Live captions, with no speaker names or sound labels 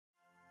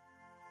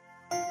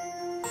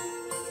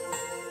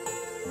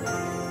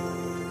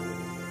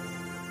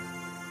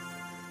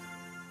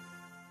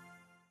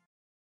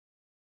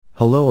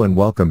Hello and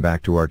welcome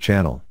back to our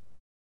channel.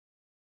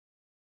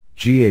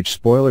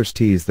 Spoilers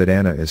tease that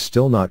Anna is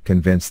still not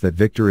convinced that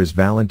Victor is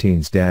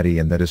Valentine's daddy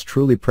and that is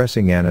truly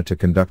pressing Anna to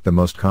conduct the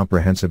most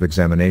comprehensive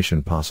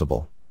examination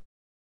possible.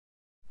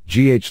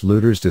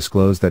 Looters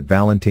disclose that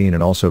Valentine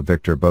and also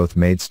Victor both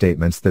made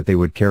statements that they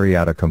would carry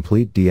out a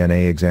complete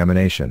DNA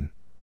examination.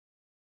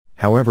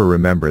 However,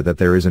 remember that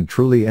there isn't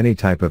truly any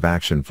type of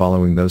action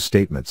following those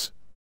statements.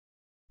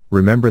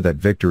 Remember that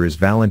Victor is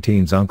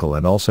Valentine's uncle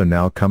and also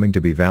now coming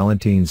to be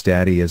Valentine's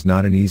daddy is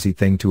not an easy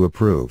thing to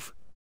approve.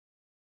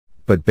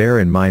 But bear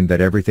in mind that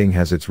everything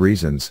has its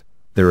reasons.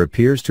 There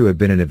appears to have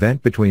been an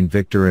event between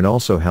Victor and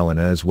also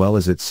Helena, as well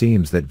as it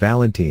seems that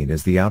Valentine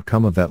is the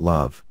outcome of that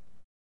love.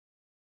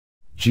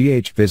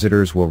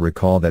 Visitors will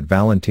recall that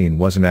Valentine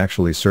wasn't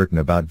actually certain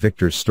about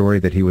Victor's story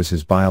that he was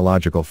his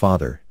biological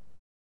father.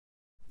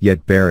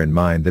 Yet bear in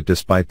mind that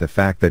despite the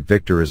fact that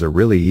Victor is a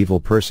really evil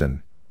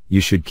person, you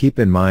should keep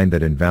in mind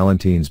that in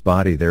Valentine's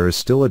body there is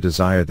still a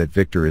desire that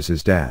Victor is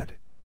his dad.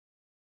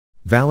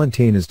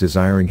 Valentine is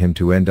desiring him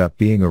to end up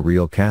being a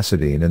real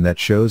Cassadine, and that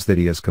shows that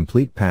he has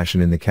complete passion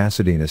in the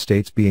Cassadine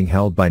estates being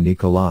held by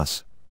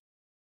Nicolas.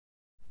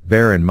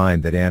 Bear in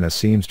mind that Anna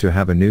seems to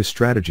have a new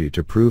strategy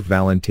to prove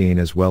Valentine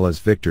as well as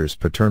Victor's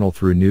paternal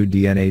through new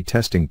DNA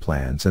testing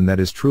plans, and that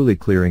is truly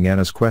clearing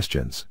Anna's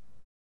questions.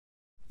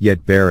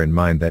 Yet bear in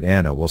mind that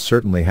Anna will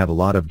certainly have a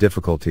lot of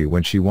difficulty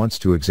when she wants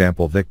to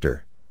example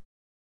Victor.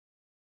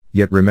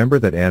 Yet remember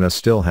that Anna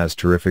still has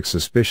terrific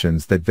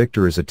suspicions that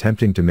Victor is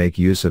attempting to make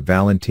use of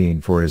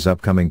Valentine for his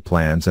upcoming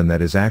plans, and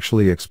that is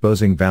actually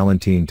exposing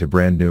Valentine to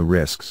brand new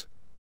risks.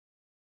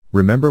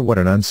 Remember what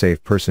an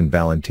unsafe person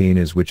Valentine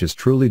is, which is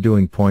truly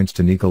doing points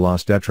to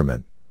Nicolas'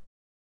 detriment.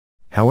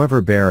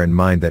 However, bear in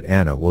mind that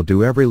Anna will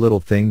do every little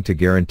thing to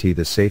guarantee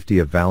the safety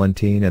of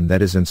Valentine, and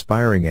that is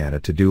inspiring Anna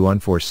to do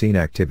unforeseen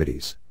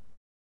activities.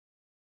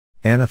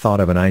 Anna thought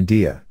of an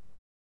idea.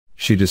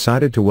 She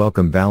decided to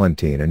welcome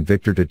Valentine and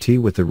Victor to tea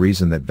with the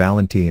reason that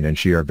Valentine and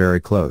she are very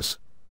close.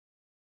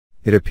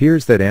 It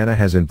appears that Anna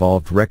has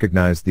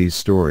recognized these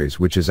stories,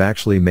 which is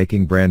actually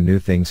making brand new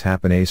things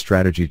happen. A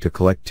strategy to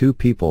collect two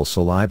people's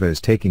saliva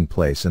is taking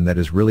place, and that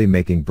is really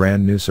making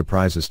brand new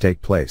surprises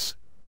take place.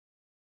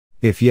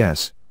 If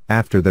yes,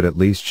 after that at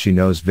least she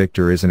knows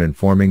Victor isn't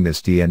informing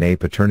this DNA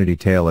paternity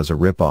tale as a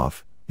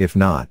rip-off. If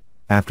not,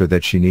 after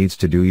that she needs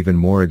to do even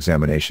more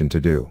examination to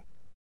do.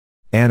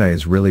 Anna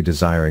is really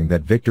desiring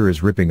that Victor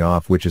is ripping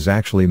off, which is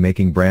actually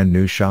making brand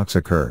new shocks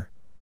occur.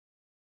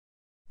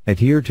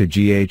 Adhere to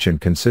GH and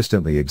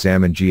consistently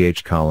examine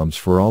GH columns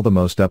for all the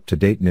most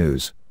up-to-date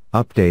news,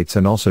 updates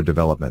and also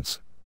developments.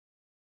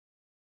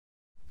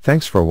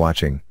 Thanks for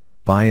watching.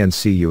 Bye and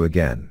see you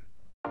again.